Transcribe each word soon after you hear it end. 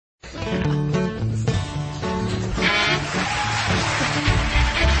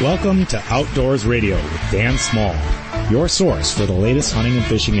Welcome to Outdoors Radio with Dan Small, your source for the latest hunting and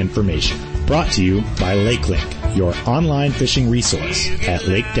fishing information. Brought to you by LakeLink, your online fishing resource at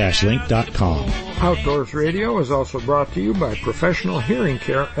lake-link.com. Outdoors Radio is also brought to you by Professional Hearing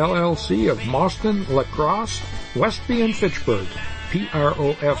Care, LLC of Mauston, La Crosse, Westby, and Fitchburg,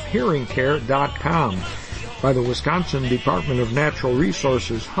 profhearingcare.com. By the Wisconsin Department of Natural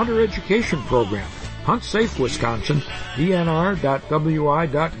Resources Hunter Education Program, Hunt Safe Wisconsin, dnr.wi.gov,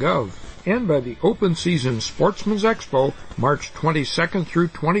 and by the Open Season Sportsman's Expo, March 22nd through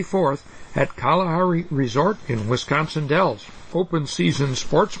 24th at Kalahari Resort in Wisconsin Dells,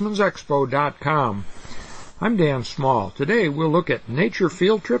 openseasonsportsmansexpo.com. I'm Dan Small. Today we'll look at nature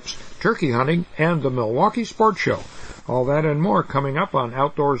field trips, turkey hunting, and the Milwaukee Sports Show. All that and more coming up on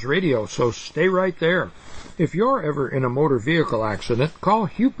Outdoors Radio, so stay right there. If you're ever in a motor vehicle accident, call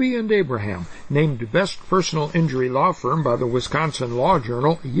Hupy and Abraham, named Best Personal Injury Law Firm by the Wisconsin Law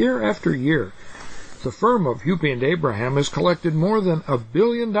Journal year after year. The firm of Hupy and Abraham has collected more than $1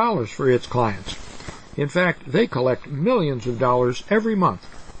 billion for its clients. In fact, they collect millions of dollars every month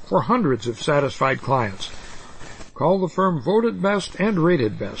for hundreds of satisfied clients. Call the firm voted best and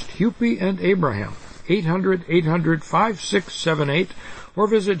rated best, Hupy and Abraham, 800-800-5678, or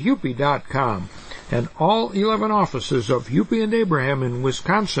visit hupy.com. And all 11 offices of Hupy and Abraham in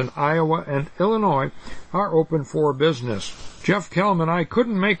Wisconsin, Iowa, and Illinois are open for business. Jeff Kelm and I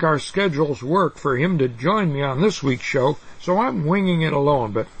couldn't make our schedules work for him to join me on this week's show, so I'm winging it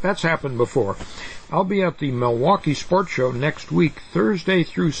alone, but that's happened before. I'll be at the Milwaukee Sports Show next week, Thursday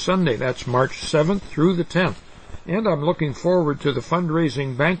through Sunday. That's March 7th through the 10th. And I'm looking forward to the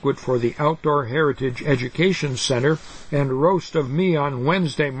fundraising banquet for the Outdoor Heritage Education Center and roast of me on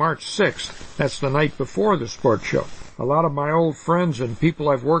Wednesday, March 6th. That's the night before the sports show. A lot of my old friends and people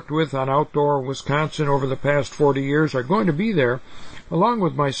I've worked with on Outdoor Wisconsin over the past 40 years are going to be there, along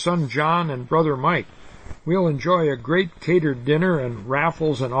with my son John and brother Mike. We'll enjoy a great catered dinner and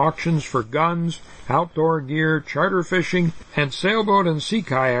raffles and auctions for guns, outdoor gear, charter fishing, and sailboat and sea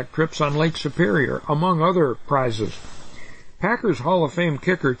kayak trips on Lake Superior, among other prizes. Packers Hall of Fame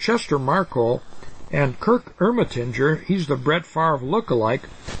kicker Chester Markole and Kirk Ermatinger, he's the Brett Favre lookalike,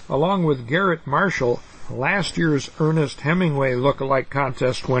 along with Garrett Marshall, last year's Ernest Hemingway lookalike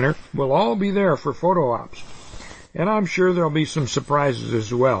contest winner, will all be there for photo ops. And I'm sure there'll be some surprises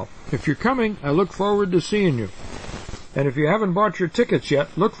as well. If you're coming, I look forward to seeing you. And if you haven't bought your tickets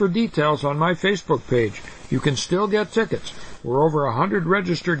yet, look for details on my Facebook page. You can still get tickets. We're over 100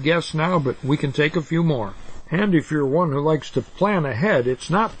 registered guests now, but we can take a few more. And if you're one who likes to plan ahead, it's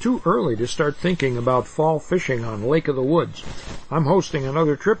not too early to start thinking about fall fishing on Lake of the Woods. I'm hosting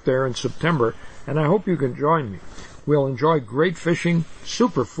another trip there in September, and I hope you can join me. We'll enjoy great fishing,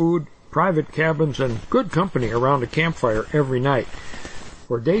 super food, private cabins, and good company around a campfire every night.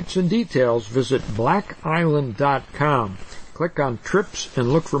 For dates and details, visit blackisland.com. Click on Trips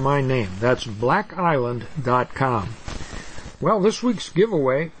and look for my name. That's blackisland.com. Well, this week's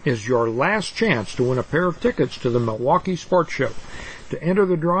giveaway is your last chance to win a pair of tickets to the Milwaukee Sports Show. To enter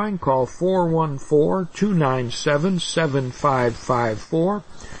the drawing, call 414-297-7554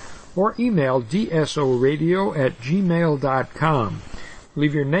 or email dsoradio@gmail.com.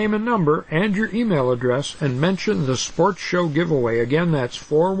 Leave your name and number and your email address and mention the Sports Show giveaway. Again, that's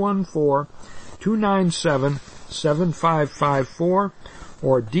 414-297-7554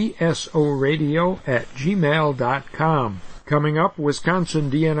 or dsoradio@gmail.com. Coming up, Wisconsin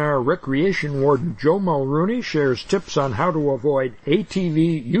DNR Recreation Warden Joe Mulrooney shares tips on how to avoid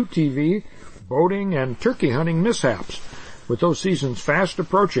ATV, UTV, boating, and turkey hunting mishaps. With those seasons fast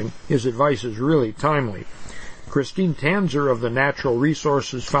approaching, his advice is really timely. Christine Tanzer of the Natural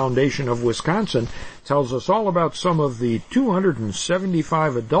Resources Foundation of Wisconsin tells us all about some of the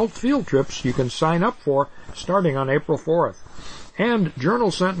 275 adult field trips you can sign up for starting on April 4th. And Journal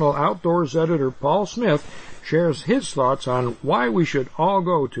Sentinel Outdoors editor Paul Smith shares his thoughts on why we should all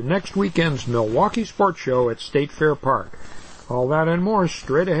go to next weekend's Milwaukee Sports Show at State Fair Park. All that and more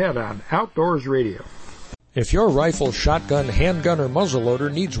straight ahead on Outdoors Radio. If your rifle, shotgun, handgun, or muzzleloader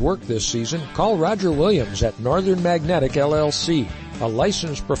needs work this season, call Roger Williams at Northern Magnetic LLC. A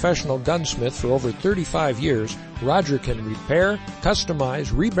licensed professional gunsmith for over 35 years, Roger can repair,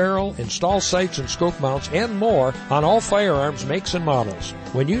 customize, rebarrel, install sights and scope mounts, and more on all firearms makes and models.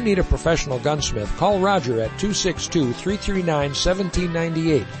 When you need a professional gunsmith, call Roger at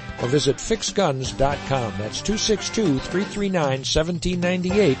 262-339-1798 or visit fixguns.com. That's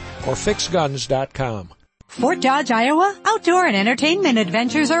 262-339-1798 or fixguns.com. Fort Dodge, Iowa, outdoor and entertainment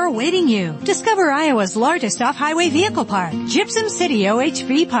adventures are awaiting you. Discover Iowa's largest off-highway vehicle park, Gypsum City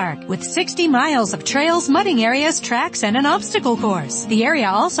OHV Park, with 60 miles of trails, mudding areas, tracks, and an obstacle course. The area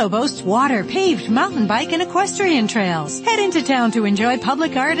also boasts water, paved mountain bike, and equestrian trails. Head into town to enjoy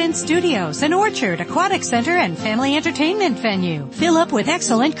public art and studios, an orchard, aquatic center, and family entertainment venue. Fill up with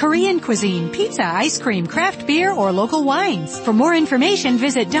excellent Korean cuisine, pizza, ice cream, craft beer, or local wines. For more information,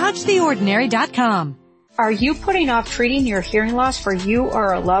 visit DodgeTheOrdinary.com. Are you putting off treating your hearing loss for you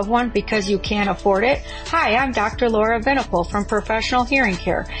or a loved one because you can't afford it? Hi, I'm Dr. Laura Venipal from Professional Hearing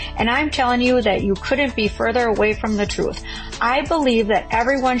Care, and I'm telling you that you couldn't be further away from the truth. I believe that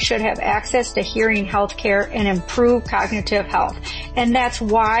everyone should have access to hearing health care and improve cognitive health, and that's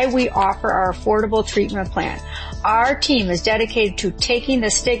why we offer our affordable treatment plan. Our team is dedicated to taking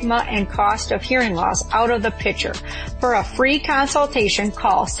the stigma and cost of hearing loss out of the picture. For a free consultation,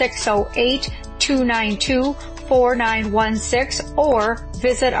 call 608-292-4916 or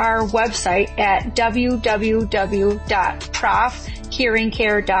visit our website at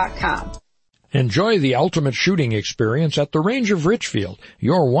www.profhearingcare.com. Enjoy the ultimate shooting experience at the Range of Richfield,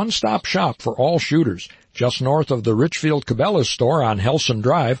 your one-stop shop for all shooters. Just north of the Richfield Cabela's store on Helson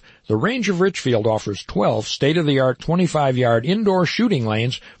Drive, the Range of Richfield offers 12 state-of-the-art 25-yard indoor shooting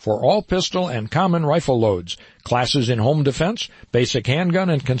lanes for all pistol and common rifle loads, classes in home defense, basic handgun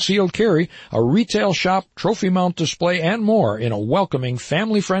and concealed carry, a retail shop, trophy mount display, and more in a welcoming,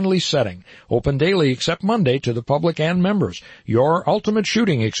 family-friendly setting. Open daily except Monday to the public and members. Your ultimate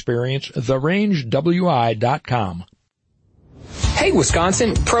shooting experience, therangewi.com. Hey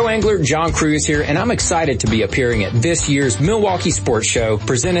Wisconsin, pro angler John Cruz here, and I'm excited to be appearing at this year's Milwaukee Sports Show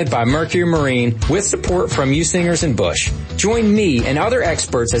presented by Mercury Marine with support from U Singers and Bush. Join me and other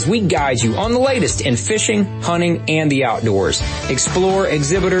experts as we guide you on the latest in fishing, hunting, and the outdoors. Explore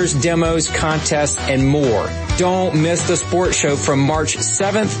exhibitors, demos, contests, and more. Don't miss the sports show from March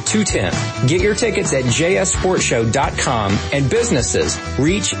 7th to 10th. Get your tickets at jsportshow.com, and businesses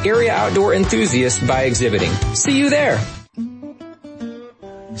reach area outdoor enthusiasts by exhibiting. See you there.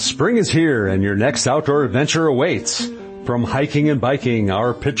 Spring is here and your next outdoor adventure awaits. From hiking and biking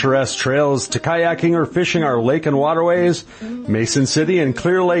our picturesque trails to kayaking or fishing our lake and waterways, Mason City and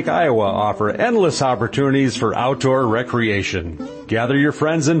Clear Lake, Iowa offer endless opportunities for outdoor recreation. Gather your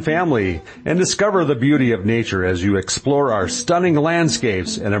friends and family and discover the beauty of nature as you explore our stunning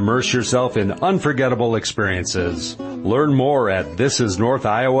landscapes and immerse yourself in unforgettable experiences. Learn more at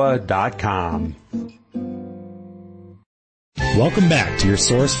thisisnorthiowa.com. Welcome back to your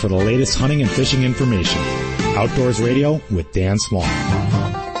source for the latest hunting and fishing information. Outdoors Radio with Dan Small.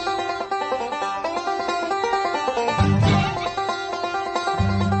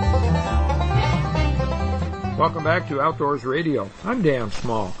 Welcome back to Outdoors Radio. I'm Dan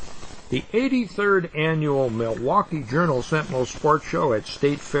Small. The 83rd Annual Milwaukee Journal-Sentinel Sports Show at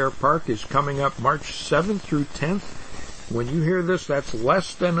State Fair Park is coming up March 7th through 10th. When you hear this, that's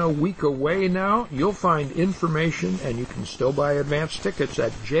less than a week away now. You'll find information, and you can still buy advance tickets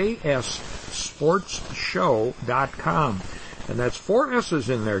at jsportshow.com. And that's 4 S's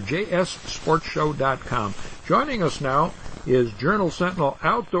in there, jsportshow.com. Joining us now is Journal-Sentinel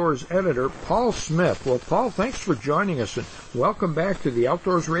Outdoors editor Paul Smith. Well, Paul, thanks for joining us, and welcome back to the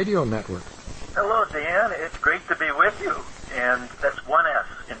Outdoors Radio Network. Hello, Dan. It's great to be with you. And that's 1 S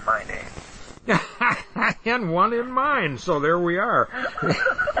in my name. And 1 in mine, so there we are. We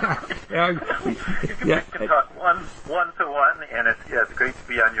can talk one to one, and it's great to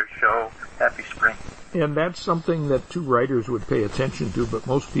be on your show. Happy spring. And that's something that 2 writers would pay attention to, but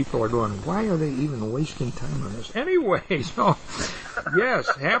most people are going, why are they even wasting time on this? Anyway, so,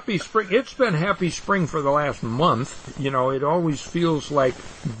 yes, happy spring. It's been happy spring for the last month. You know, it always feels like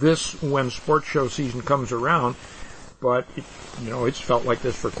this when sports show season comes around. But, it's felt like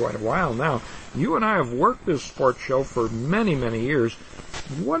this for quite a while now. You and I have worked this sports show for many, many years.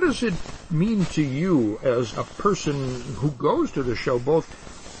 What does it mean to you as a person who goes to the show both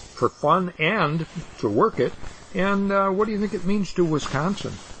for fun and to work it? And what do you think it means to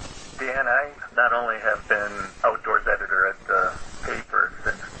Wisconsin? Dan, I not only have been outdoors editor at the paper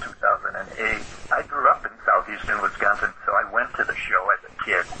since 2008, I grew up in southeastern Wisconsin, so I went to the show as a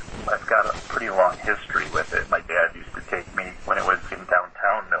kid. I've got a pretty long history with it. My dad used to take me when it was in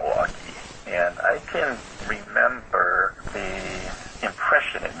downtown Milwaukee, and I can remember the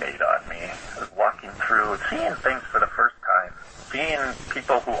impression it made on me. I was walking through, seeing things for the first time, seeing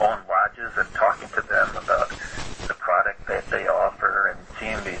people who own lodges and talking to them about the product that they offer, and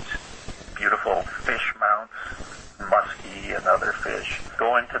seeing these beautiful fish mounts, muskie and other fish,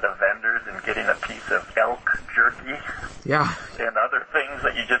 going to the vendors and getting a piece of elk jerky, yeah, and other things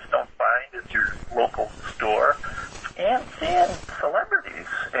that you just don't find at your local store.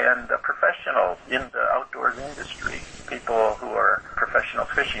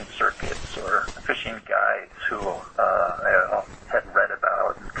 fishing circuits or fishing guides who I had read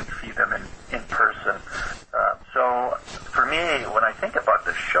about and could see them in person. So for me, when I think about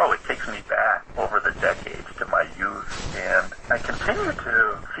the show, it takes me back over the decades to my youth, and I continue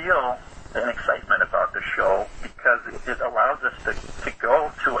to feel an excitement about the show because it allows us to go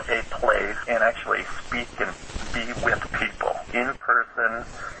to a place and actually speak and be with people in person.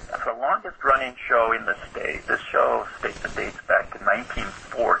 It's the longest running show in the state. This show dates back to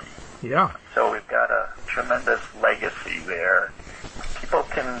 1940. Yeah. So we've got a tremendous legacy there. People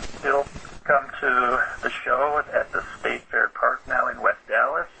can still come to the show at the State Fair Park now in West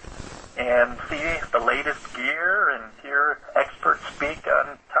Dallas and see the latest gear and hear experts speak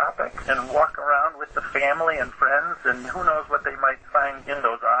on topics and walk around with the family and friends, and who knows what they might find in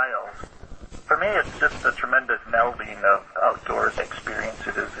those aisles. For me, it's just a tremendous melding of outdoors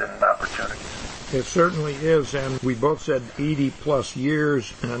experiences and opportunities. It certainly is, and we both said 80-plus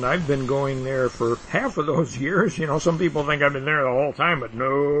years, and I've been going there for half of those years. You know, some people think I've been there the whole time, but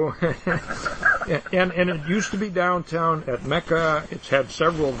no. and it used to be downtown at Mecca. It's had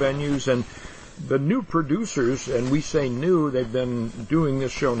several venues, and the new producers, and we say new, they've been doing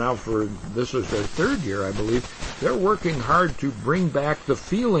this show now this is their third year, I believe. They're working hard to bring back the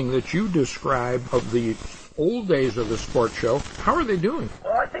feeling that you describe of the old days of the sports show. How are they doing?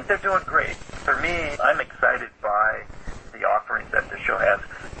 Well, I think they're doing great. For me, I'm excited by the offerings that the show has.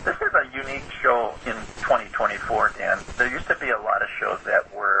 This is a unique show in 2024, Dan. There used to be a lot of shows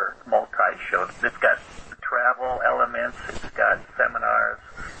that were multi-shows. It's got travel elements, it's got seminars,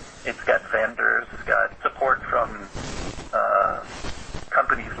 it's got vendors, it's got support from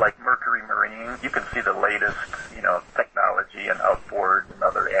companies like Mercury Marine. You can see the latest, technology and outboard and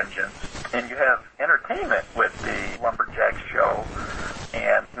other engines. And you have entertainment with the Lumberjack show,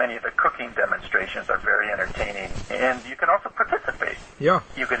 and many of the cooking demonstrations are very entertaining. And you can also participate. Yeah.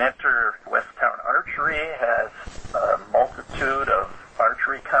 You can enter Westtown Archery, has a multitude of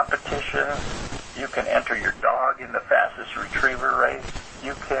archery competitions. You can enter your dog in the fastest retriever race.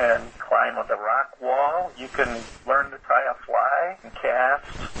 You can climb on the rock wall. You can learn to tie a fly and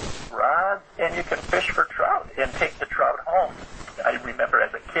cast rods, and you can fish for trout and take the trout home. I remember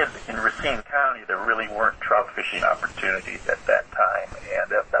as a kid in Racine County, there really weren't trout fishing opportunities at that time.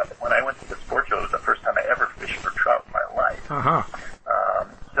 And when I went to the sports show, it was the first time I ever fished for trout in my life. Uh-huh.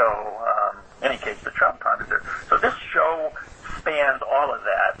 In any case, the trout pond is there. So this show spans all of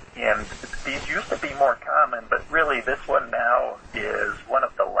that, and these used to be more common, but really this one now is one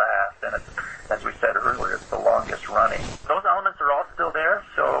of the last, and it's, as we said earlier, it's the longest running. Those elements are all still there,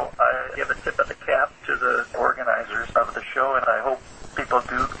 so I give a tip of the cap to the organizers of the show, and I hope people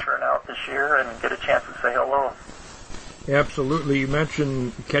do turn out this year and get a chance to say hello. Absolutely. You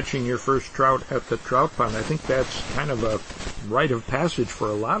mentioned catching your first trout at the trout pond. I think that's kind of a rite of passage for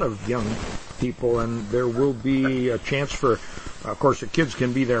a lot of young people, and there will be a chance for, of course, the kids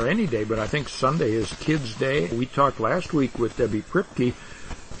can be there any day, but I think Sunday is Kids' Day. We talked last week with Debbie Pripke.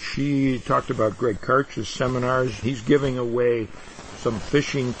 She talked about Greg Karch's seminars. He's giving away some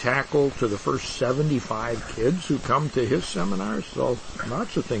fishing tackle to the first 75 kids who come to his seminars, so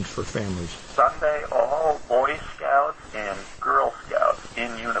lots of things for families. Sunday, all Boy Scouts and Girl Scouts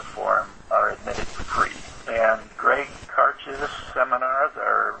in uniform are admitted for free. And Greg Karch's seminars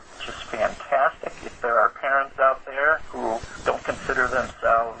are just fantastic. If there are parents out there who don't consider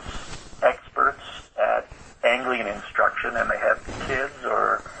themselves experts at angling instruction and they have kids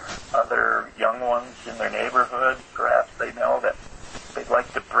or other young ones in their neighborhood, perhaps they know that they'd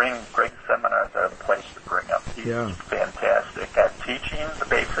like to bring Greg's seminars as a place to bring up. He's fantastic at teaching the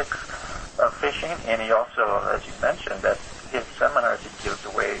basics of fishing, and he also, as you mentioned, at his seminars he gives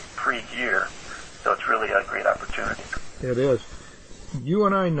away free gear, so it's really a great opportunity. It is. You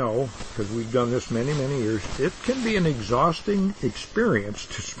and I know, because we've done this many, many years, it can be an exhausting experience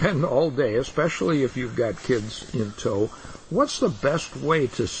to spend all day, especially if you've got kids in tow. What's the best way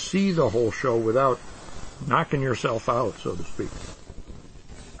to see the whole show without knocking yourself out, so to speak?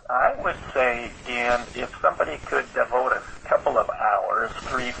 I would say, Dan, if somebody could devote a couple of hours,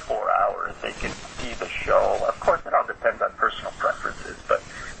 3-4 hours, they could see the show. Of course, it all depends on personal preferences, but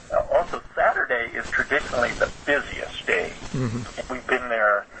also Saturday is traditionally the busiest day. Mm-hmm. We've been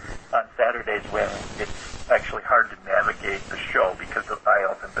there on Saturdays when it's actually hard to navigate the show because the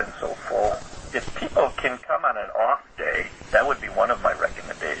aisles have been so full. If people can come on an off day, that would be one of my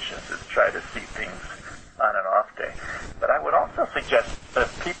recommendations, is try to see things on an off day. But I would also suggest that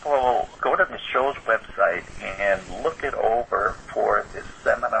people go to the show's website and look it over for the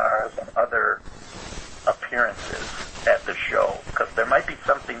seminars and other appearances at the show, because there might be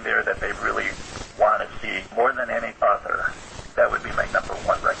something there that they really want to see more than any other. That would be my number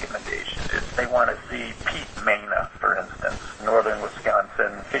one recommendation.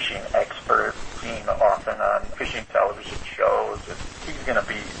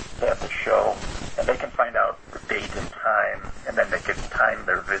 time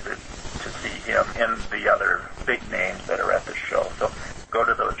their visit to see him and the other big names that are at the show. So go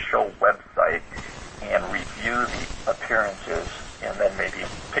to the show website and review the appearances and then maybe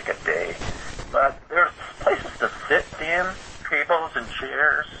pick a day. But there's places to sit, Dan, tables and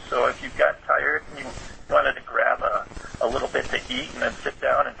chairs. So if you got tired and you wanted to grab a little bit to eat and then sit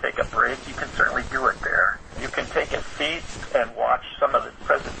down and take a break, you can certainly do it there. You can take a seat and watch some of the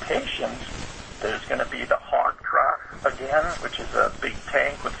presentations. There's going to be the hog trough again, which is a big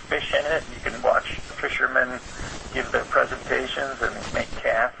tank with fish in it. You can watch fishermen give their presentations and make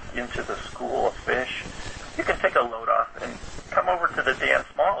casts into the school of fish. You can take a load off and come over to the Dan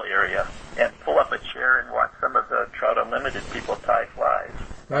Small area and pull up a chair and watch some of the Trout Unlimited people tie flies.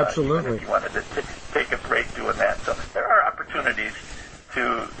 Absolutely. If you wanted to take a break doing that. So there are opportunities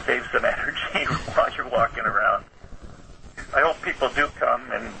to save some energy while you're walking around. I hope people do come,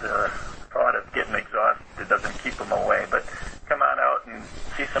 and thought of getting exhausted doesn't keep them away. But come on out and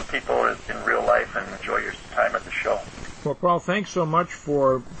see some people in real life and enjoy your time at the show. Well, Paul, thanks so much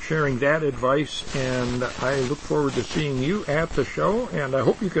for sharing that advice, and I look forward to seeing you at the show, and I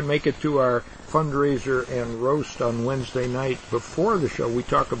hope you can make it to our fundraiser and roast on Wednesday night before the show. We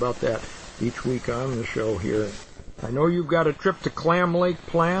talk about that each week on the show here. I know you've got a trip to Clam Lake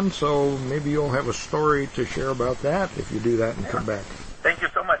planned, so maybe you'll have a story to share about that if you do that and come back. Thank you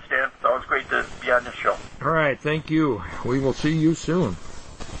so much, Dan. It's always great to be on the show. All right, thank you. We will see you soon.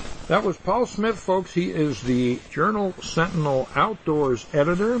 That was Paul Smith, folks. He is the Journal Sentinel Outdoors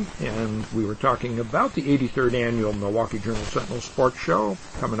editor, and we were talking about the 83rd Annual Milwaukee Journal Sentinel Sports Show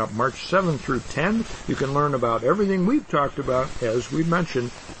coming up March 7 through 10. You can learn about everything we've talked about, as we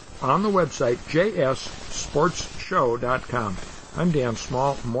mentioned, on the website jssportsshow.com. I'm Dan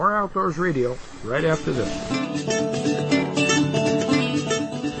Small. More Outdoors Radio right after this.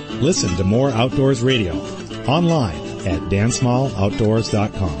 Listen to More Outdoors Radio online at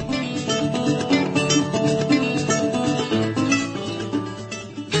dansmalloutdoors.com.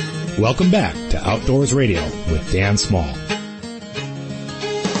 Welcome back to Outdoors Radio with Dan Small.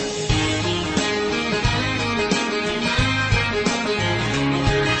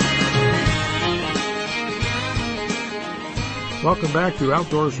 Welcome back to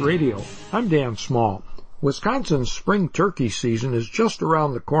Outdoors Radio. I'm Dan Small. Wisconsin's spring turkey season is just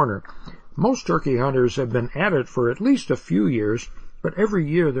around the corner. Most turkey hunters have been at it for at least a few years, but every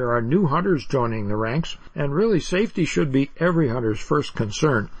year there are new hunters joining the ranks, and really safety should be every hunter's first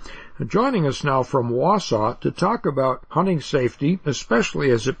concern. Joining us now from Wausau to talk about hunting safety, especially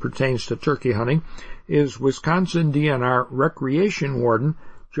as it pertains to turkey hunting, is Wisconsin DNR Recreation Warden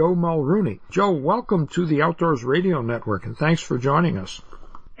Joe Mulrooney. Joe, welcome to the Outdoors Radio Network, and thanks for joining us.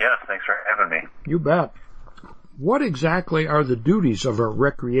 Yes, thanks for having me. You bet. What exactly are the duties of a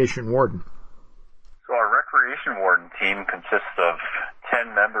recreation warden? So our recreation warden team consists of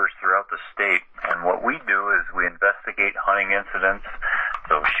 10 members throughout the state, and what we do is we investigate hunting incidents,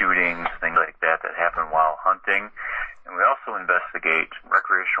 so shootings, things like that happen while hunting, and we also investigate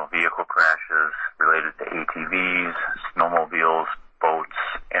recreational vehicle crashes related to ATVs, snowmobiles, boats,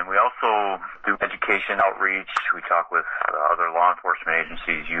 and we also do education outreach. We talk with other law enforcement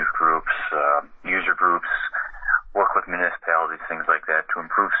agencies, youth groups, user groups, work with municipalities, things like that, to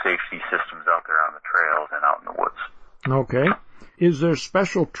improve safety systems out there on the trails and out in the woods. Okay. Is there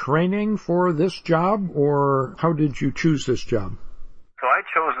special training for this job, or how did you choose this job? So I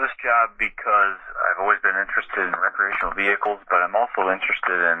chose this job because I've always been interested in recreational vehicles, but I'm also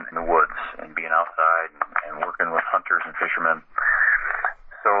interested in the woods and being outside and working with hunters and fishermen.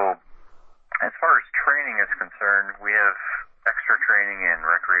 So as far as training is concerned, we have extra training in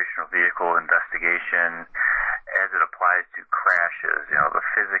recreational vehicle investigation as it applies to crashes, the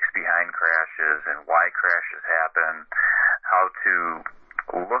physics behind crashes and why crashes happen, how to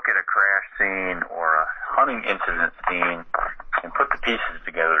look at a crash scene or a hunting incident scene and put the pieces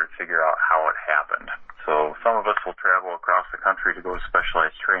together to figure out how it happened. So some of us will travel across the country to go to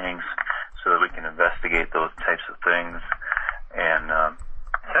specialized trainings so that we can investigate those types of things and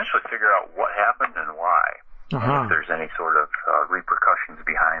essentially figure out what happened and why, and if there's any sort of repercussions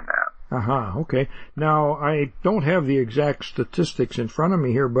behind that. Okay. Now, I don't have the exact statistics in front of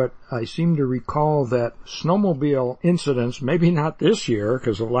me here, but I seem to recall that snowmobile incidents, maybe not this year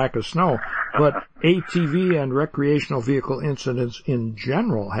because of lack of snow, but ATV and recreational vehicle incidents in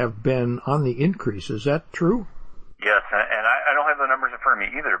general have been on the increase. Is that true? Yes, and I don't have the numbers in front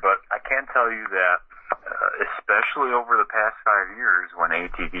of me either, but I can tell you that especially over the past 5 years when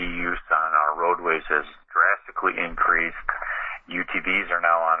ATV use on our roadways has drastically increased, UTVs are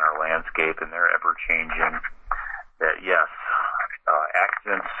now on our landscape and they're ever changing, that yes,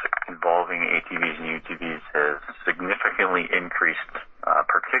 accidents involving ATVs and UTVs has significantly increased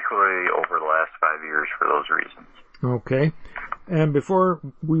particularly over the last 5 years for those reasons. Okay. And before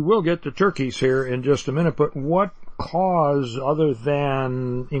we will get to turkeys here in just a minute, but what cause, other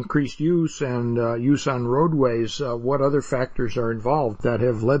than increased use and use on roadways, what other factors are involved that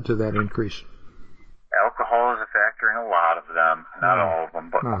have led to that increase? Alcohol is a factor in a lot of them, not all of them,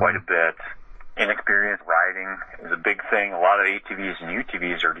 but quite a bit. Inexperienced riding is a big thing. A lot of ATVs and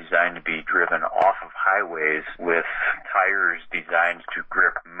UTVs are designed to be driven off of highways with tires designed to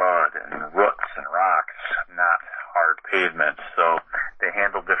grip mud and roots and rocks, not hard pavement. So they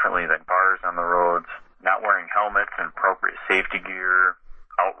handle differently than cars on the roads. Not wearing helmets and appropriate safety gear,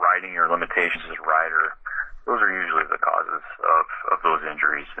 outriding your limitations as a rider. Those are usually the causes of those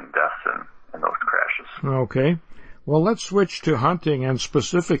injuries and deaths and those crashes. Okay. Well, let's switch to hunting, and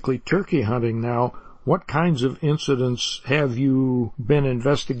specifically turkey hunting now. What kinds of incidents have you been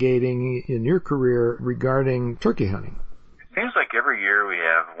investigating in your career regarding turkey hunting? It seems like every year we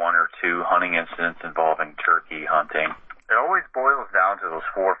have one or two hunting incidents involving turkey hunting. It always boils down to those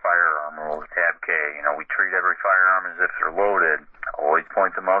 4 firearm rules, tab K. We treat every firearm as if they're loaded. Always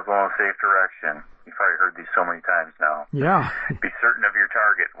point the muzzle in a safe direction. You've probably heard these so many times now. Yeah. Be certain of your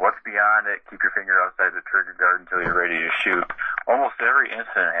target. What's beyond it? Keep your finger outside the trigger guard until you're ready to shoot. Almost every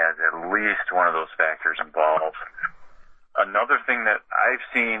incident has at least one of those factors involved. Another thing that I've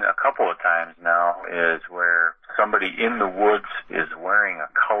seen a couple of times now is where somebody in the woods is wearing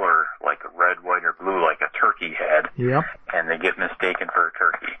a color like red, white, or blue, like a turkey head, and they get mistaken for a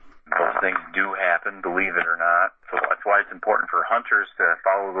turkey. Those things do happen, believe it or not. So that's why it's important for hunters to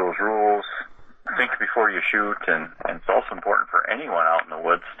follow those rules, think before you shoot, and it's also important for anyone out in the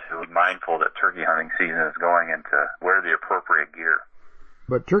woods to be mindful that turkey hunting season is going and to wear the appropriate gear.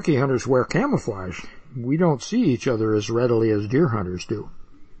 But turkey hunters wear camouflage. We don't see each other as readily as deer hunters do.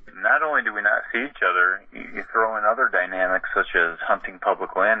 Not only do we not see each other, you throw in other dynamics such as hunting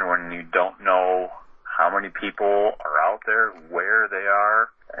public land when you don't know how many people are out there, where they are,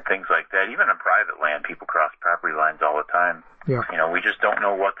 and things like that. Even on private land, people cross property lines all the time. Yeah. We just don't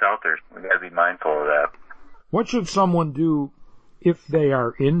know what's out there. We got to be mindful of that. What should someone do if they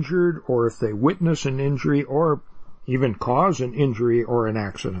are injured, or if they witness an injury, or even cause an injury or an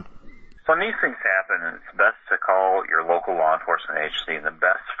accident? So when these things happen, it's best to call your local law enforcement agency, and the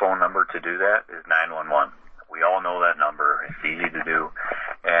best phone number to do that is 911. We all know that number. It's easy to do.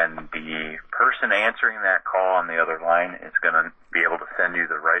 And the person answering that call on the other line is going to be able to send you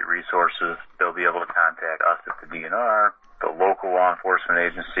the right resources. They'll be able to contact us at the DNR, the local law enforcement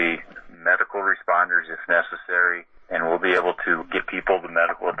agency, medical responders if necessary, and we'll be able to get people the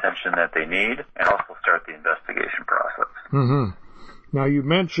medical attention that they need and also start the investigation process. Mm-hmm. Now, you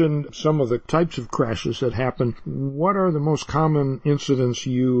mentioned some of the types of crashes that happen. What are the most common incidents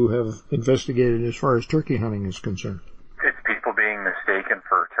you have investigated as far as turkey hunting is concerned? It's people being mistaken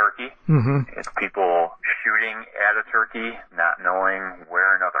for a turkey. Mm-hmm. It's people shooting at a turkey, not knowing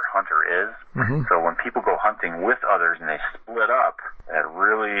where another hunter is. Mm-hmm. So when people go hunting with others and they split up, that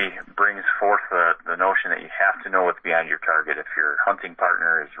really brings forth the notion that you have to know what's beyond your target. If your hunting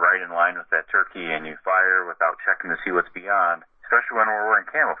partner is right in line with that turkey and you fire without checking to see what's beyond, especially when we're wearing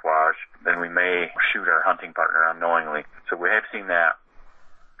camouflage, then we may shoot our hunting partner unknowingly. So we have seen that.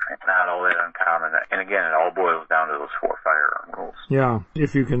 It's not all that uncommon. And again, it all boils down to those 4 firearm rules. Yeah.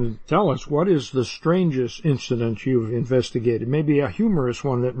 If you can tell us, what is the strangest incident you've investigated? Maybe a humorous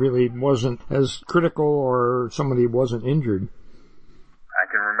one that really wasn't as critical, or somebody wasn't injured.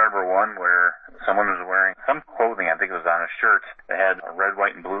 I can remember one where someone was wearing some clothing, I think it was on a shirt, that had a red,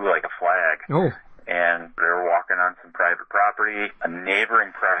 white, and blue like a flag. Oh. And they were walking on some private property. A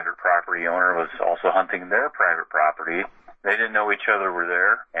neighboring private property owner was also hunting their private property. They didn't know each other were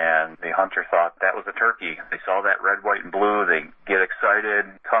there, and the hunter thought that was a turkey. They saw that red, white, and blue. They get excited.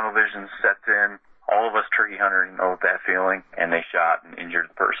 Tunnel vision sets in. All of us turkey hunters know that feeling, and they shot and injured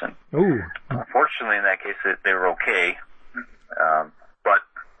the person. Ooh. Unfortunately, in that case, they were okay, but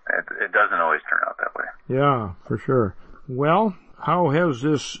it doesn't always turn out that way. Yeah, for sure. Well, how has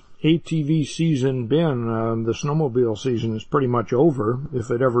this ATV season been? The snowmobile season is pretty much over,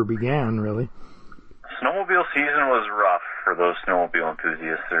 if it ever began, really. Snowmobile season was rough for those snowmobile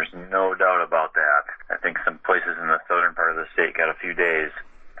enthusiasts. There's no doubt about that. I think some places in the southern part of the state got a few days.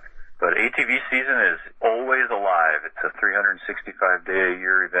 But ATV season is always alive. It's a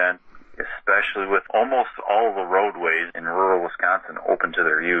 365-day-a-year event, especially with almost all the roadways in rural Wisconsin open to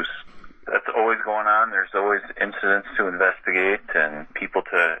their use. That's always going on. There's always incidents to investigate and people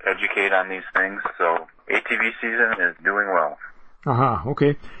to educate on these things. So ATV season is doing well.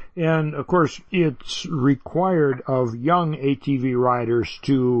 Okay. And, of course, it's required of young ATV riders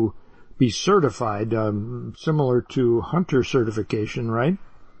to be certified, similar to hunter certification, right?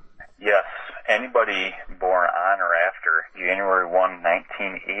 Yes. Anybody born on or after January 1,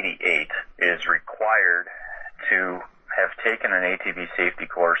 1988 is required to have taken an ATV safety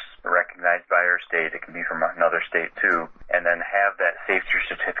course recognized by our state. It can be from another state too, and then have that safety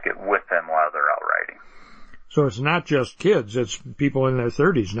certificate with them while they're out riding. So it's not just kids, it's people in their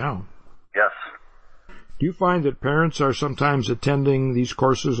 30s now. Yes. Do you find that parents are sometimes attending these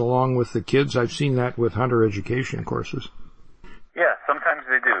courses along with the kids? I've seen that with hunter education courses. Yeah, sometimes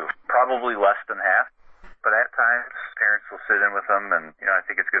they do. Probably less than half. But at times, parents will sit in with them, and, I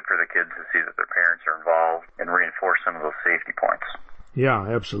think it's good for the kids to see that their parents are involved and reinforce some of those safety points. Yeah,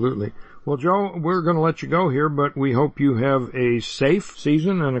 absolutely. Well, Joe, we're going to let you go here, but we hope you have a safe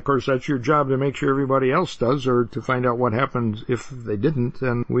season, and of course that's your job to make sure everybody else does, or to find out what happens if they didn't,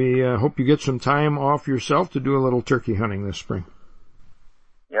 and we hope you get some time off yourself to do a little turkey hunting this spring.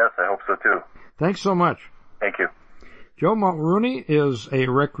 Yes, I hope so too. Thanks so much. Thank you. Joe Mulrooney is a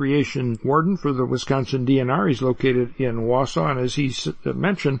recreation warden for the Wisconsin DNR. He's located in Wausau, and as he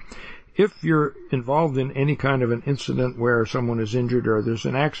mentioned, if you're involved in any kind of an incident where someone is injured or there's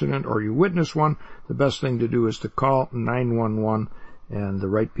an accident or you witness one, the best thing to do is to call 911, and the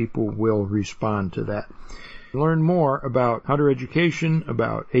right people will respond to that. Learn more about hunter education,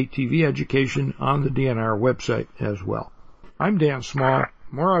 about ATV education on the DNR website as well. I'm Dan Small.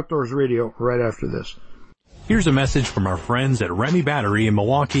 More Outdoors Radio right after this. Here's a message from our friends at Remy Battery in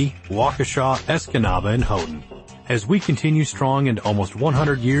Milwaukee, Waukesha, Escanaba, and Houghton. As we continue strong into almost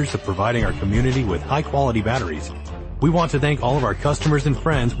 100 years of providing our community with high-quality batteries, we want to thank all of our customers and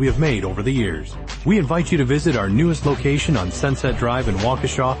friends we have made over the years. We invite you to visit our newest location on Sunset Drive in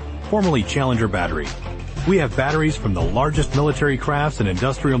Waukesha, formerly Challenger Battery. We have batteries from the largest military crafts and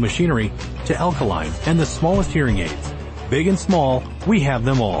industrial machinery to alkalines and the smallest hearing aids. Big and small, we have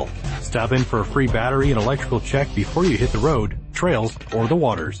them all. Stop in for a free battery and electrical check before you hit the road, trails, or the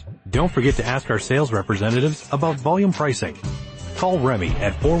waters. Don't forget to ask our sales representatives about volume pricing. Call Remy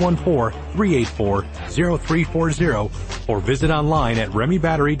at 414-384-0340 or visit online at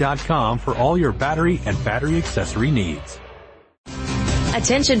remybattery.com for all your battery and battery accessory needs.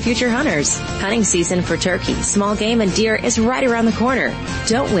 Attention future hunters. Hunting season for turkey, small game, and deer is right around the corner.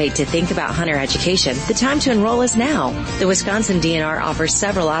 Don't wait to think about hunter education. The time to enroll is now. The Wisconsin DNR offers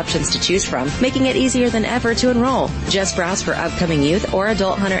several options to choose from, making it easier than ever to enroll. Just browse for upcoming youth or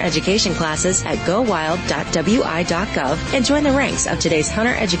adult hunter education classes at gowild.wi.gov and join the ranks of today's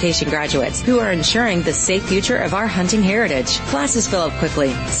hunter education graduates who are ensuring the safe future of our hunting heritage. Classes fill up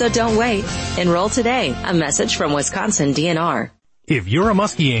quickly, so don't wait. Enroll today. A message from Wisconsin DNR. If you're a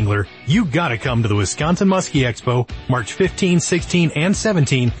muskie angler, you gotta come to the Wisconsin Muskie Expo, March 15, 16, and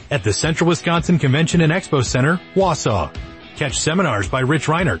 17 at the Central Wisconsin Convention and Expo Center, Wausau. Catch seminars by Rich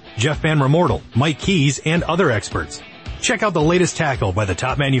Reinert, Jeff Van Remortel, Mike Keys, and other experts. Check out the latest tackle by the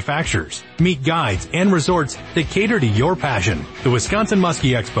top manufacturers. Meet guides and resorts that cater to your passion. The Wisconsin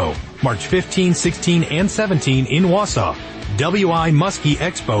Muskie Expo, March 15, 16, and 17 in Wausau.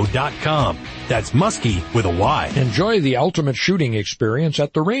 WIMuskieExpo.com. That's Muskie with a Y. Enjoy the ultimate shooting experience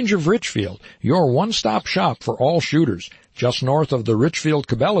at the Range of Richfield, your one-stop shop for all shooters. Just north of the Richfield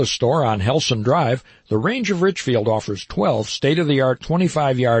Cabela's store on Helson Drive, the Range of Richfield offers 12 state-of-the-art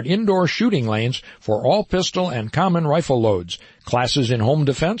 25-yard indoor shooting lanes for all pistol and common rifle loads. Classes in home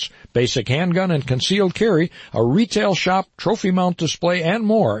defense, basic handgun and concealed carry, a retail shop, trophy mount display, and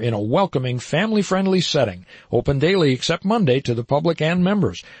more in a welcoming, family-friendly setting. Open daily except Monday to the public and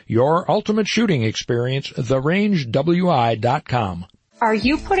members. Your ultimate shooting experience, therangewi.com. Are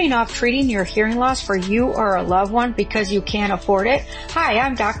you putting off treating your hearing loss for you or a loved one because you can't afford it? Hi,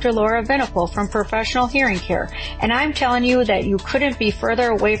 I'm Dr. Laura Venipal from Professional Hearing Care, and I'm telling you that you couldn't be further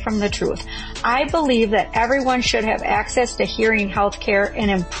away from the truth. I believe that everyone should have access to hearing health care and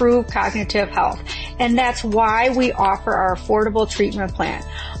improve cognitive health, and that's why we offer our affordable treatment plan.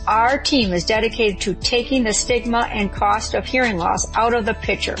 Our team is dedicated to taking the stigma and cost of hearing loss out of the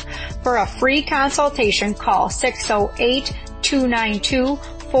picture. For a free consultation, call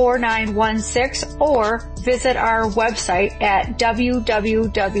 608-292-4916 or visit our website at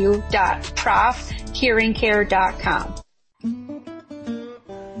www.profhearingcare.com.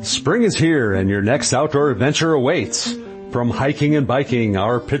 Spring is here and your next outdoor adventure awaits. From hiking and biking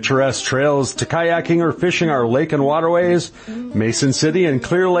our picturesque trails to kayaking or fishing our lake and waterways, Mason City and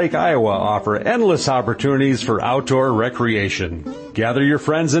Clear Lake, Iowa offer endless opportunities for outdoor recreation. Gather your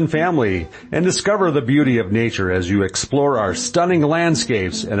friends and family and discover the beauty of nature as you explore our stunning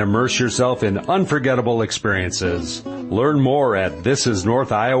landscapes and immerse yourself in unforgettable experiences. Learn more at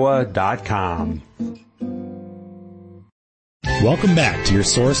thisisnorthiowa.com. Welcome back to your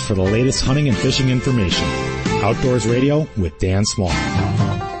source for the latest hunting and fishing information. Outdoors Radio with Dan Small.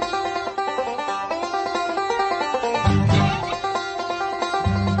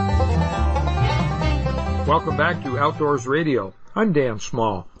 Welcome back to Outdoors Radio. I'm Dan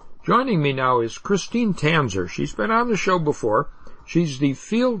Small. Joining me now is Christine Tanzer. She's been on the show before. She's the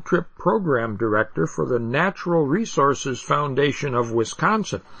Field Trip Program Director for the Natural Resources Foundation of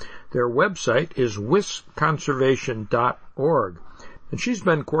Wisconsin. Their website is wisconservation.org. And she's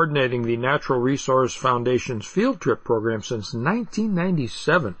been coordinating the Natural Resource Foundation's Field Trip Program since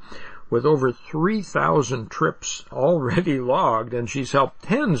 1997, with over 3,000 trips already logged, and she's helped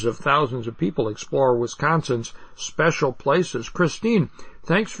tens of thousands of people explore Wisconsin's special places. Christine,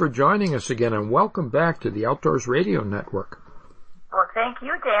 thanks for joining us again, and welcome back to the Outdoors Radio Network. Well, thank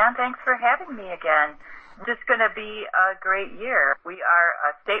you, Dan. Thanks for having me again. It's just going to be a great year. We are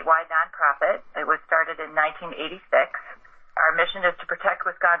a statewide nonprofit. It was started in 1986. Our mission is to protect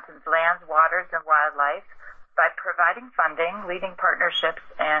Wisconsin's lands, waters, and wildlife by providing funding, leading partnerships,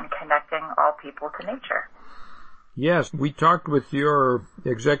 and connecting all people to nature. Yes, we talked with your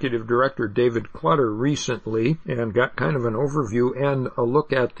executive director, David Clutter, recently and got kind of an overview and a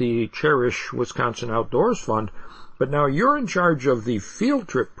look at the Cherish Wisconsin Outdoors Fund. But now you're in charge of the Field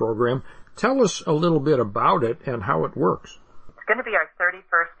Trip Program. Tell us a little bit about it and how it works. It's going to be our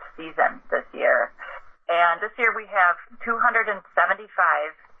 31st season this year. And this year we have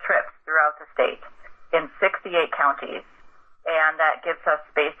 275 trips throughout the state in 68 counties. And that gives us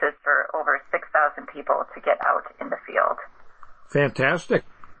spaces for over 6,000 people to get out in the field. Fantastic.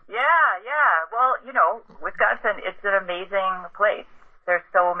 Yeah. Well, Wisconsin, it's an amazing place. There's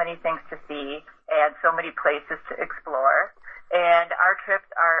so many things to see and so many places to explore. And our trips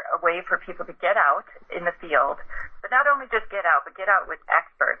are a way for people to get out in the field, but not only just get out, but get out with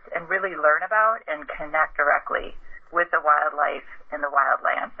experts and really learn about and connect directly with the wildlife and the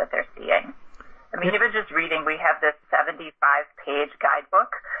wildlands that they're seeing. I mean, even just reading, we have this 75-page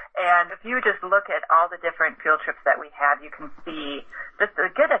guidebook, and if you just look at all the different field trips that we have, you can see just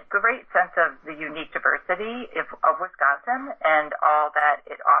get a great sense of the unique diversity of Wisconsin and all that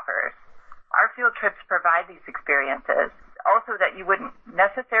it offers. Our field trips provide these experiences also that you wouldn't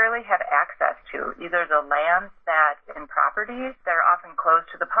necessarily have access to, either the lands and properties that are often closed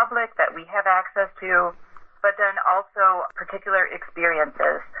to the public that we have access to, but then also particular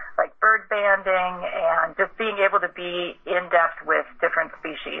experiences like bird banding and just being able to be in depth with different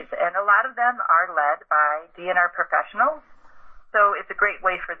species. And a lot of them are led by DNR professionals. So it's a great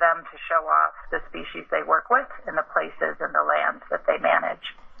way for them to show off the species they work with and the places and the lands that they manage.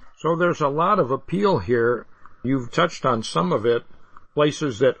 So there's a lot of appeal here. You've touched on some of it,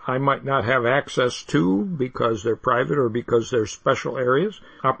 places that I might not have access to because they're private or because they're special areas,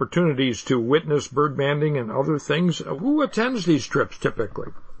 opportunities to witness bird banding and other things. Who attends these trips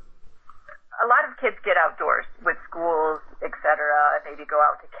typically? A lot of kids get outdoors with schools, etc., maybe go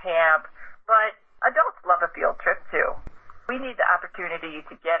out to camp, but adults love a field trip too. We need the opportunity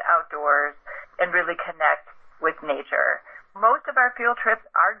to get outdoors and really connect with nature. Most of our field trips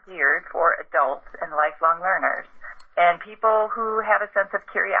are geared for adults and lifelong learners and people who have a sense of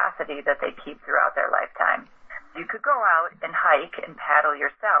curiosity that they keep throughout their lifetime. You could go out and hike and paddle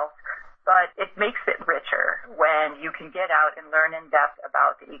yourself, but it makes it richer when you can get out and learn in depth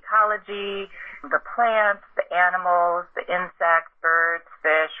about the ecology, the plants, the animals, the insects, birds,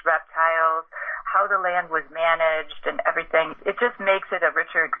 fish, reptiles, how the land was managed and everything. It just makes it a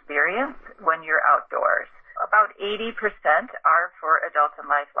richer experience when you're outdoors. About 80% are for adults and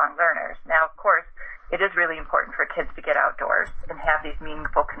lifelong learners. Now, of course, it is really important for kids to get outdoors and have these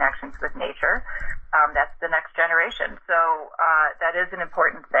meaningful connections with nature. That's the next generation. So that is an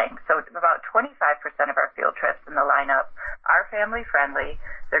important thing. So about 25% of our field trips in the lineup are family friendly.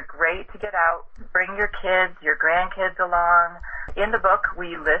 They're great to get out. Bring your kids, your grandkids along. In the book,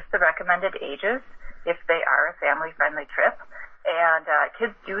 we list the recommended ages if they are a family friendly trip. And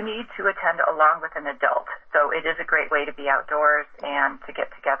kids do need to attend along with an adult. So it is a great way to be outdoors and to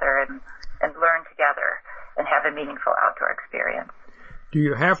get together and learn together and have a meaningful outdoor experience. Do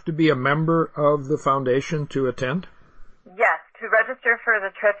you have to be a member of the foundation to attend? Yes. To register for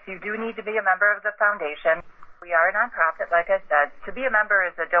the trips, you do need to be a member of the foundation. We are a nonprofit, like I said. To be a member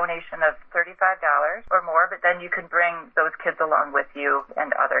is a donation of $35 or more, but then you can bring those kids along with you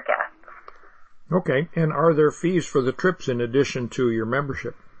and other guests. Okay, and are there fees for the trips in addition to your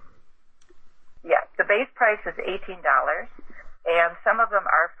membership? Yes, the base price is $18, and some of them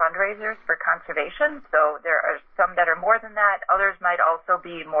are fundraisers for conservation, so there are some that are more than that. Others might also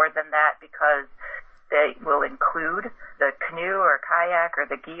be more than that because they will include the canoe or kayak or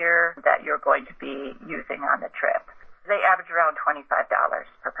the gear that you're going to be using on the trip. They average around $25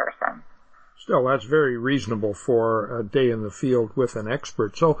 per person. Still, that's very reasonable for a day in the field with an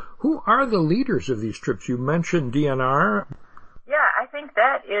expert. So who are the leaders of these trips? You mentioned DNR. Yeah, I think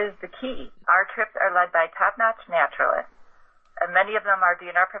that is the key. Our trips are led by top-notch naturalists. And many of them are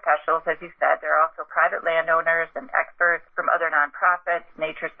DNR professionals, as you said. They're also private landowners and experts from other nonprofits,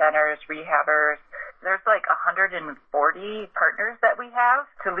 nature centers, rehabbers. There's like 140 partners that we have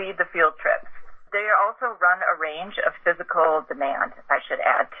to lead the field trips. They also run a range of physical demand, I should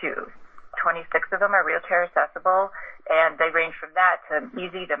add, too. 26 of them are wheelchair accessible, and they range from that to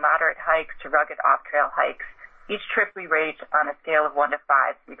easy to moderate hikes to rugged off-trail hikes. Each trip we rate on a scale of 1 to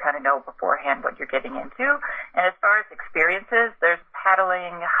 5, so you kind of know beforehand what you're getting into. And as far as experiences, there's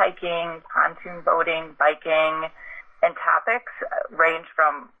paddling, hiking, pontoon boating, biking, and topics range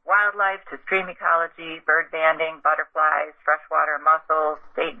from wildlife to stream ecology, bird banding, butterflies, freshwater mussels,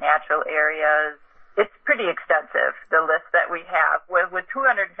 state natural areas. It's pretty extensive, the list that we have. With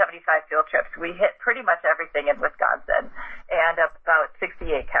 275 field trips, we hit pretty much everything in Wisconsin and about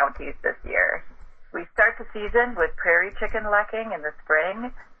 68 counties this year. We start the season with prairie chicken lekking in the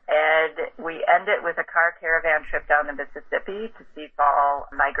spring, and we end it with a car caravan trip down the Mississippi to see fall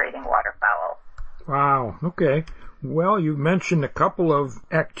migrating waterfowl. Wow, okay. Well, you mentioned a couple of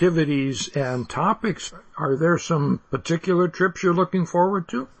activities and topics. Are there some particular trips you're looking forward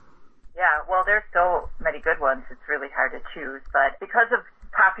to? Yeah, well, there's so many good ones, it's really hard to choose, but because of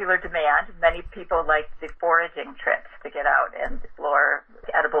popular demand, many people like the foraging trips to get out and explore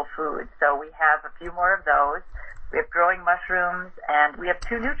edible foods. So we have a few more of those. We have growing mushrooms, and we have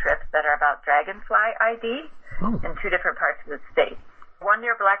 2 new trips that are about dragonfly ID in 2 different parts of the state. One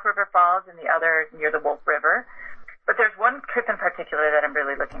near Black River Falls and the other near the Wolf River. But there's one trip in particular that I'm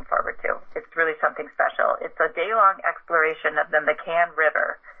really looking forward to. It's really something special. It's a day-long exploration of the McCann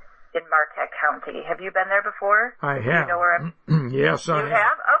River in Marquette County. Have you been there before? I have. You know where I'm... Yes, I have. You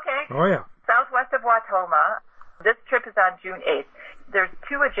have? Okay. Oh, yeah. Southwest of Wautoma. This trip is on June 8th. There's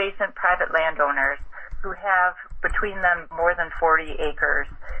 2 adjacent private landowners who have between them more than 40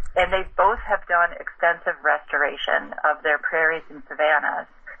 acres, and they both have done extensive restoration of their prairies and savannas.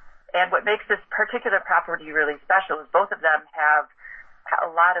 And what makes this particular property really special is both of them have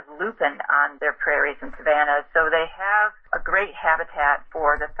a lot of lupin on their prairies and savannas, so they have a great habitat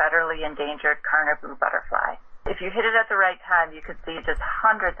for the federally endangered Karner blue butterfly. If you hit it at the right time, you could see just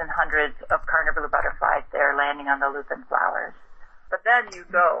hundreds and hundreds of Karner blue butterflies there landing on the lupin flowers. But then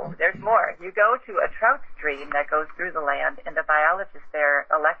there's more. You go to a trout stream that goes through the land, and the biologists there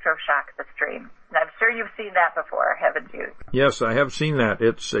electroshock the stream. And I'm sure you've seen that before, haven't you? Yes, I have seen that.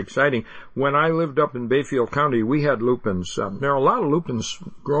 It's exciting. When I lived up in Bayfield County, we had lupins. There are a lot of lupins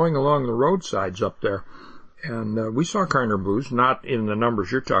growing along the roadsides up there. And we saw Karner blues, not in the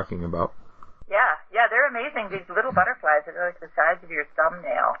numbers you're talking about. Yeah, they're amazing. These little butterflies are like the size of your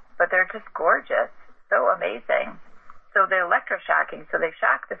thumbnail, but they're just gorgeous. So amazing. So they're electroshocking, so they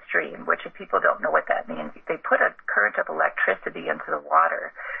shock the stream, which if people don't know what that means, they put a current of electricity into the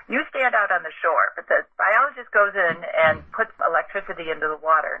water. You stand out on the shore, but the biologist goes in and puts electricity into the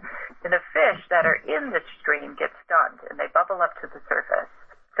water. And the fish that are in the stream get stunned, and they bubble up to the surface.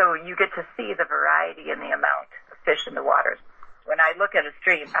 So you get to see the variety and the amount of fish in the waters. When I look at a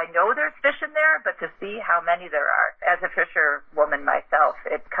stream, I know there's fish in there, but to see how many there are, as a fisherwoman myself,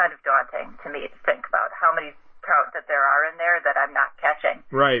 it's kind of daunting to me to think about how many trout that there are in there that I'm not catching.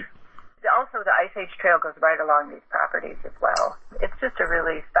 Right. Also, the Ice Age Trail goes right along these properties as well. It's just a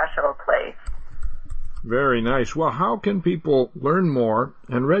really special place. Very nice. Well, how can people learn more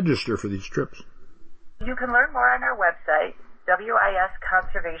and register for these trips? You can learn more on our website,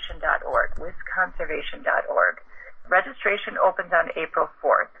 wisconservation.org, wisconservation.org. Registration opens on April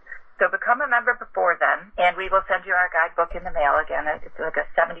 4th. So become a member before then, and we will send you our guidebook in the mail again. It's like a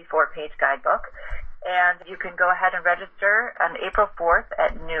 74-page guidebook. And you can go ahead and register on April 4th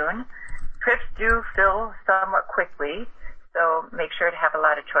at noon. Trips do fill somewhat quickly, so make sure to have a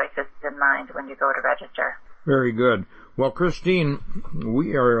lot of choices in mind when you go to register. Very good. Well, Christine,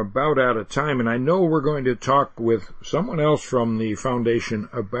 we are about out of time, and I know we're going to talk with someone else from the foundation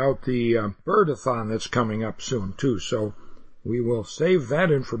about the birdathon that's coming up soon, too. So we will save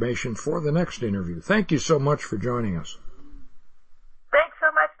that information for the next interview. Thank you so much for joining us. Thanks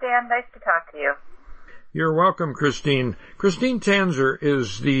so much, Dan. Nice to talk to you. You're welcome, Christine. Christine Tanzer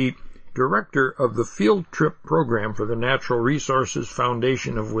is the director of the Field Trip Program for the Natural Resources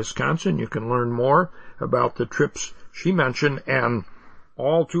Foundation of Wisconsin. You can learn more about the trips she mentioned and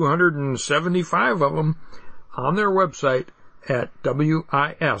all 275 of them on their website at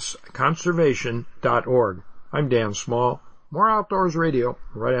wisconservation.org. I'm Dan Small. More Outdoors Radio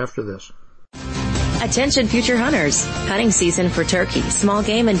right after this. Attention future hunters. Hunting season for turkey, small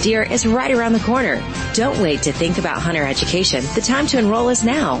game, and deer is right around the corner. Don't wait to think about hunter education. The time to enroll is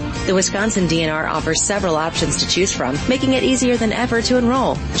now. The Wisconsin DNR offers several options to choose from, making it easier than ever to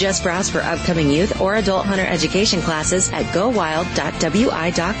enroll. Just browse for upcoming youth or adult hunter education classes at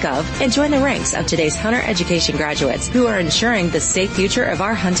gowild.wi.gov and join the ranks of today's hunter education graduates who are ensuring the safe future of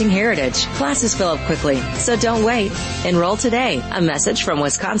our hunting heritage. Classes fill up quickly, so don't wait. Enroll today. A message from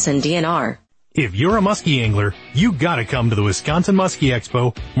Wisconsin DNR. If you're a muskie angler, you gotta come to the Wisconsin Muskie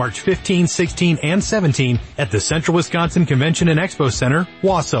Expo, March 15, 16, and 17 at the Central Wisconsin Convention and Expo Center,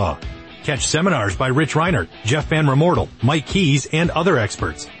 Wausau. Catch seminars by Rich Reinert, Jeff Van Remortel, Mike Keys, and other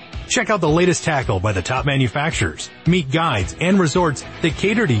experts. Check out the latest tackle by the top manufacturers. Meet guides and resorts that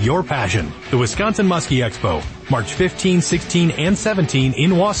cater to your passion. The Wisconsin Muskie Expo, March 15, 16, and 17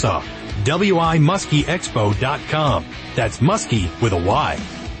 in Wausau. WIMuskieExpo.com. That's muskie with a Y.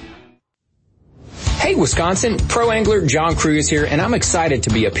 Hey Wisconsin, pro angler John Cruz here, and I'm excited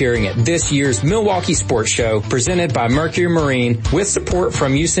to be appearing at this year's Milwaukee Sports Show presented by Mercury Marine with support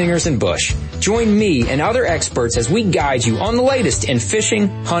from Usingers and Bush. Join me and other experts as we guide you on the latest in fishing,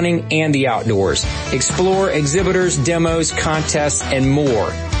 hunting, and the outdoors. Explore exhibitors, demos, contests, and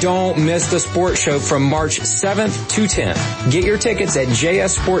more. Don't miss the sports show from March 7th to 10th. Get your tickets at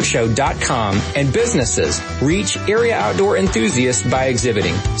jsportshow.com, and businesses reach area outdoor enthusiasts by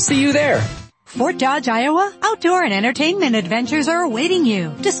exhibiting. See you there. Fort Dodge, Iowa, outdoor and entertainment adventures are awaiting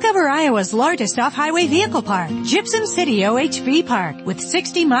you. Discover Iowa's largest off-highway vehicle park, Gypsum City OHV Park, with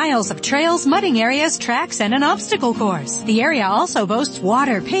 60 miles of trails, mudding areas, tracks, and an obstacle course. The area also boasts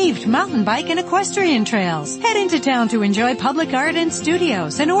water, paved mountain bike, and equestrian trails. Head into town to enjoy public art and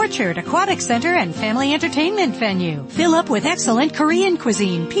studios, an orchard, aquatic center, and family entertainment venue. Fill up with excellent Korean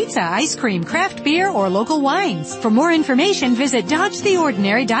cuisine, pizza, ice cream, craft beer, or local wines. For more information, visit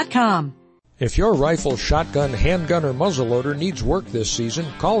DodgeTheOrdinary.com. If your rifle, shotgun, handgun, or muzzleloader needs work this season,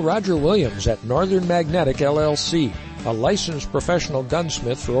 call Roger Williams at Northern Magnetic LLC. A licensed professional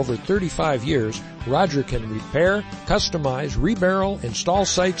gunsmith for over 35 years, Roger can repair, customize, rebarrel, install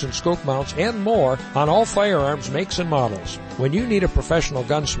sights and scope mounts, and more on all firearms makes and models. When you need a professional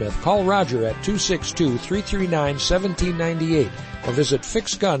gunsmith, call Roger at 262-339-1798 or visit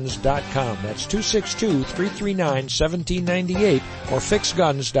fixguns.com. That's 262-339-1798 or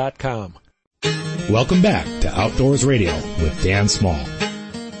fixguns.com. Welcome back to Outdoors Radio with Dan Small.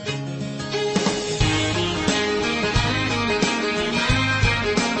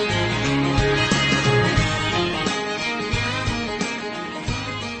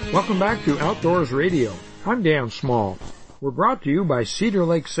 Welcome back to Outdoors Radio. I'm Dan Small. We're brought to you by Cedar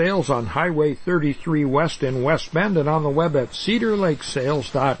Lake Sales on Highway 33 West in West Bend and on the web at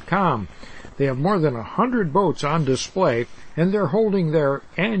cedarlakesales.com. They have more than 100 boats on display, and they're holding their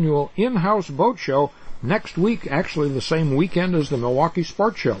annual in-house boat show next week, actually the same weekend as the Milwaukee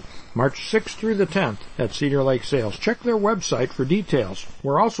Sports Show, March 6th through the 10th at Cedar Lake Sales. Check their website for details.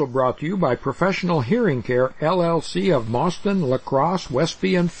 We're also brought to you by Professional Hearing Care, LLC of Mauston, La Crosse,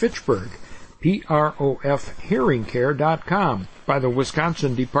 Westby, and Fitchburg, PROFhearingcare.com, by the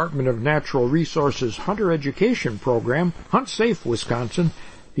Wisconsin Department of Natural Resources Hunter Education Program, Hunt Safe Wisconsin,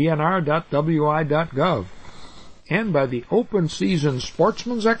 dnr.wi.gov, and by the Open Season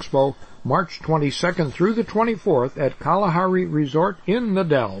Sportsman's Expo, March 22nd through the 24th at Kalahari Resort in the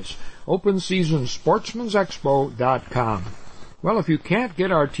Dells, OpenSeasonSportsman'sExpo.com. Well, if you can't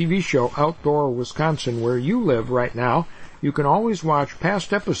get our TV show Outdoor Wisconsin where you live right now, you can always watch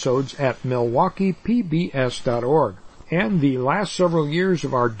past episodes at MilwaukeePBS.org. And the last several years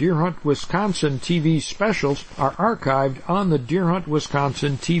of our Deer Hunt Wisconsin TV specials are archived on the Deer Hunt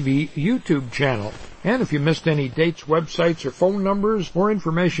Wisconsin TV YouTube channel. And if you missed any dates, websites, or phone numbers or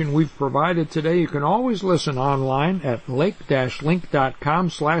information we've provided today, you can always listen online at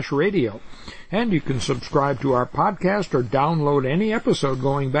lake-link.com/radio. And you can subscribe to our podcast or download any episode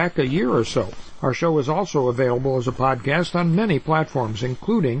going back a year or so. Our show is also available as a podcast on many platforms,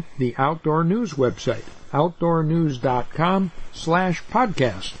 including the Outdoor News website,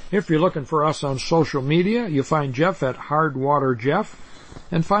 outdoornews.com/podcast. If you're looking for us on social media, you find Jeff at Hardwater Jeff,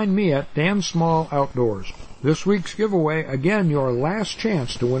 and find me at Dan Small Outdoors. This week's giveaway, again, your last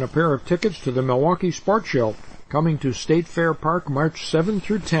chance to win a pair of tickets to the Milwaukee Sports Show, coming to State Fair Park March 7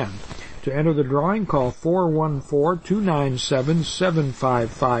 through 10. To enter the drawing, call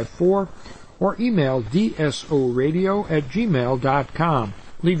 414-297-7554 or email dsoradio@gmail.com.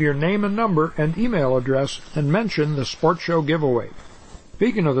 Leave your name and number and email address and mention the Sports Show giveaway.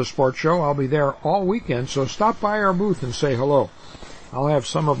 Speaking of the Sports Show, I'll be there all weekend, so stop by our booth and say hello. I'll have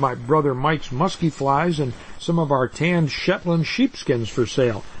some of my brother Mike's muskie flies and some of our tanned Shetland sheepskins for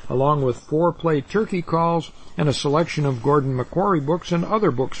sale, along with 4-play turkey calls and a selection of Gordon McQuarrie books and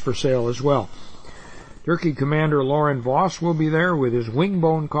other books for sale as well. Turkey Commander Lauren Voss will be there with his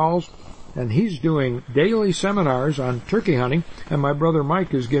wingbone calls, and he's doing daily seminars on turkey hunting, and my brother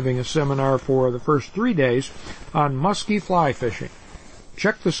Mike is giving a seminar for the first 3 days on muskie fly fishing.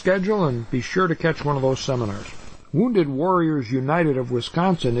 Check the schedule and be sure to catch one of those seminars. Wounded Warriors United of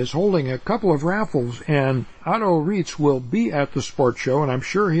Wisconsin is holding a couple of raffles, and Otto Reitz will be at the sports show, and I'm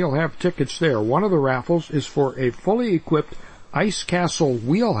sure he'll have tickets there. One of the raffles is for a fully equipped Ice Castle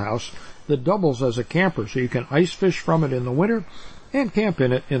wheelhouse that doubles as a camper, so you can ice fish from it in the winter and camp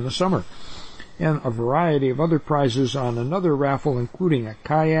in it in the summer. And a variety of other prizes on another raffle, including a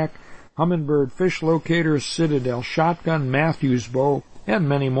kayak, Humminbird fish locator, Citadel shotgun, Matthews bow, and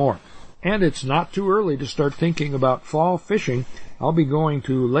many more. And it's not too early to start thinking about fall fishing. I'll be going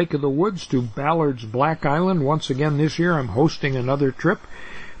to Lake of the Woods to Ballard's Black Island once again this year. I'm hosting another trip.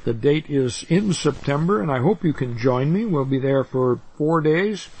 The date is in September, and I hope you can join me. We'll be there for 4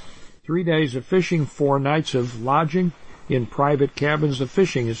 days, 3 days of fishing, 4 nights of lodging in private cabins. The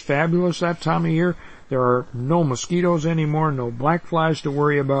fishing is fabulous that time of year. There are no mosquitoes anymore, no black flies to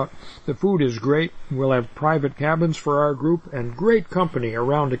worry about. The food is great. We'll have private cabins for our group and great company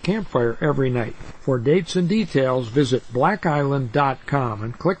around a campfire every night. For dates and details, visit blackisland.com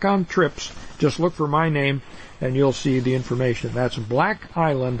and click on trips. Just look for my name and you'll see the information. That's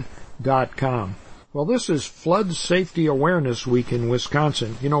blackisland.com. Well, this is Flood Safety Awareness Week in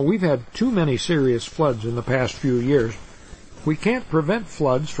Wisconsin. You know, we've had too many serious floods in the past few years. We can't prevent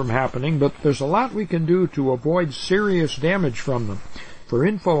floods from happening, but there's a lot we can do to avoid serious damage from them. For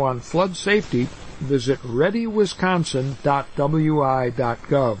info on flood safety, visit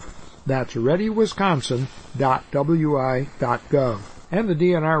readywisconsin.wi.gov. That's readywisconsin.wi.gov. And the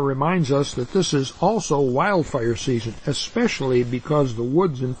DNR reminds us that this is also wildfire season, especially because the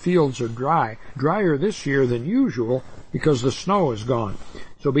woods and fields are dry, drier this year than usual because the snow is gone.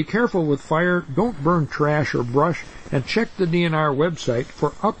 So be careful with fire, don't burn trash or brush, and check the DNR website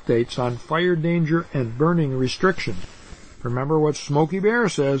for updates on fire danger and burning restrictions. Remember what Smokey Bear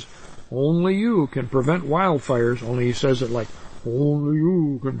says, only you can prevent wildfires, only he says it like, only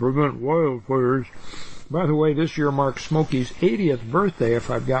you can prevent wildfires. By the way, this year marks Smokey's 80th birthday,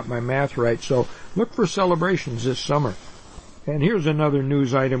 if I've got my math right, so look for celebrations this summer. And here's another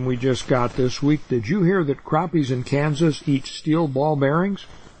news item we just got this week. Did you hear that crappies in Kansas eat steel ball bearings?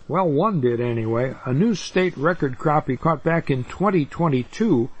 Well, one did anyway. A new state record crappie caught back in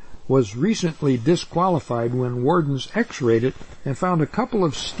 2022 was recently disqualified when wardens x-rayed it and found a couple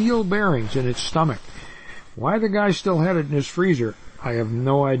of steel bearings in its stomach. Why the guy still had it in his freezer, I have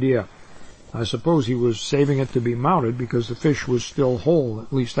no idea. I suppose he was saving it to be mounted because the fish was still whole.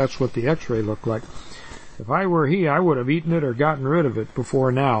 At least that's what the x-ray looked like. If I were he, I would have eaten it or gotten rid of it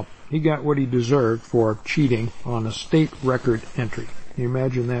before now. He got what he deserved for cheating on a state record entry. Can you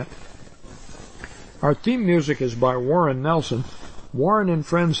imagine that? Our theme music is by Warren Nelson. Warren and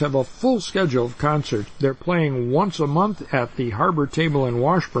friends have a full schedule of concerts. They're playing once a month at the Harbor Table in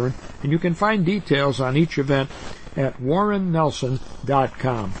Washburn, and you can find details on each event at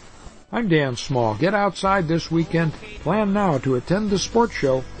warrennelson.com. I'm Dan Small. Get outside this weekend. Plan now to attend the sports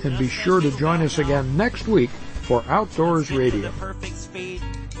show, and be sure to join us again next week for Outdoors Radio.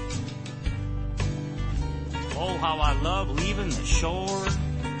 Oh, how I love leaving the shore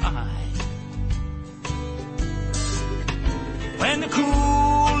behind. When the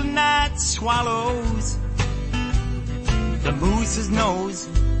cool night swallows the moose's nose,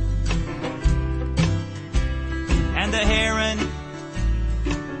 and the heron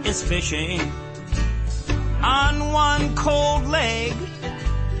is fishing on one cold leg,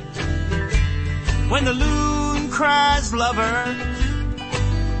 when the loon cries lover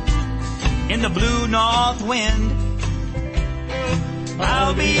in the blue north wind,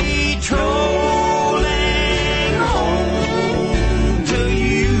 I'll be trolling home to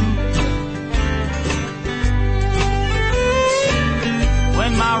you.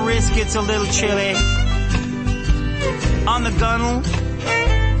 When my wrist gets a little chilly on the gunnel,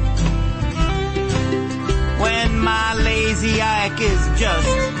 when my lazy Ike is just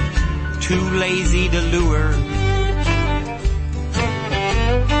too lazy to lure,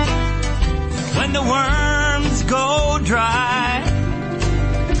 when the worms go dry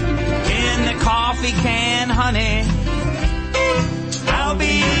in the coffee can honey,